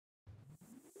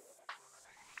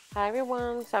Hi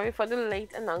everyone, sorry for the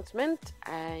late announcement.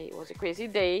 It was a crazy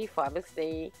day, Father's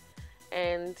Day,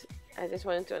 and I just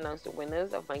wanted to announce the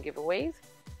winners of my giveaways.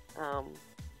 Um,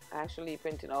 I actually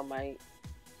printed all my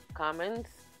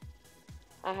comments.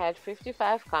 I had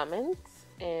 55 comments,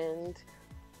 and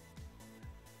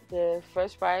the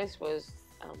first prize was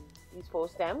these 4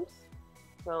 stamps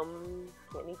from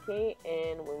Kenny K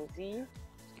and Winzy,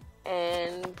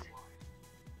 and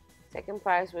second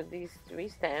prize was these 3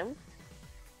 stamps.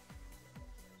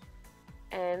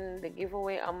 And the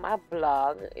giveaway on my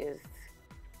blog is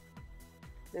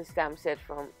the stamp set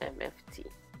from MFT.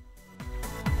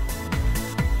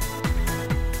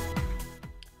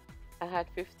 I had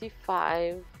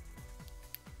 55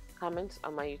 comments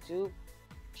on my YouTube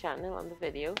channel on the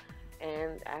video,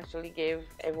 and actually gave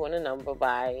everyone a number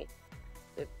by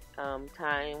the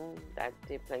time that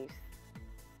they placed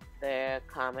their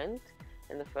comment.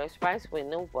 And the first prize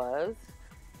winner was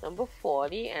number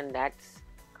 40, and that's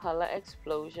Color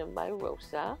Explosion by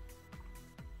Rosa.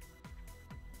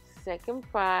 Second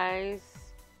prize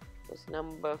was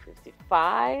number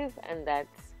 55, and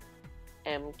that's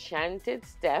Enchanted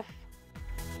Steph.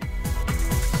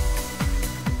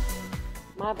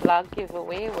 My blog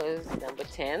giveaway was number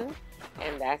 10,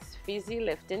 and that's Fizzy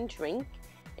Lifting Drink.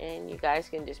 And you guys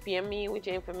can just PM me with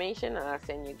your information, and I'll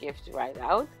send you gifts right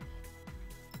out.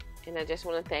 And I just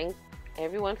want to thank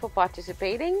everyone for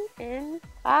participating, and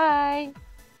bye.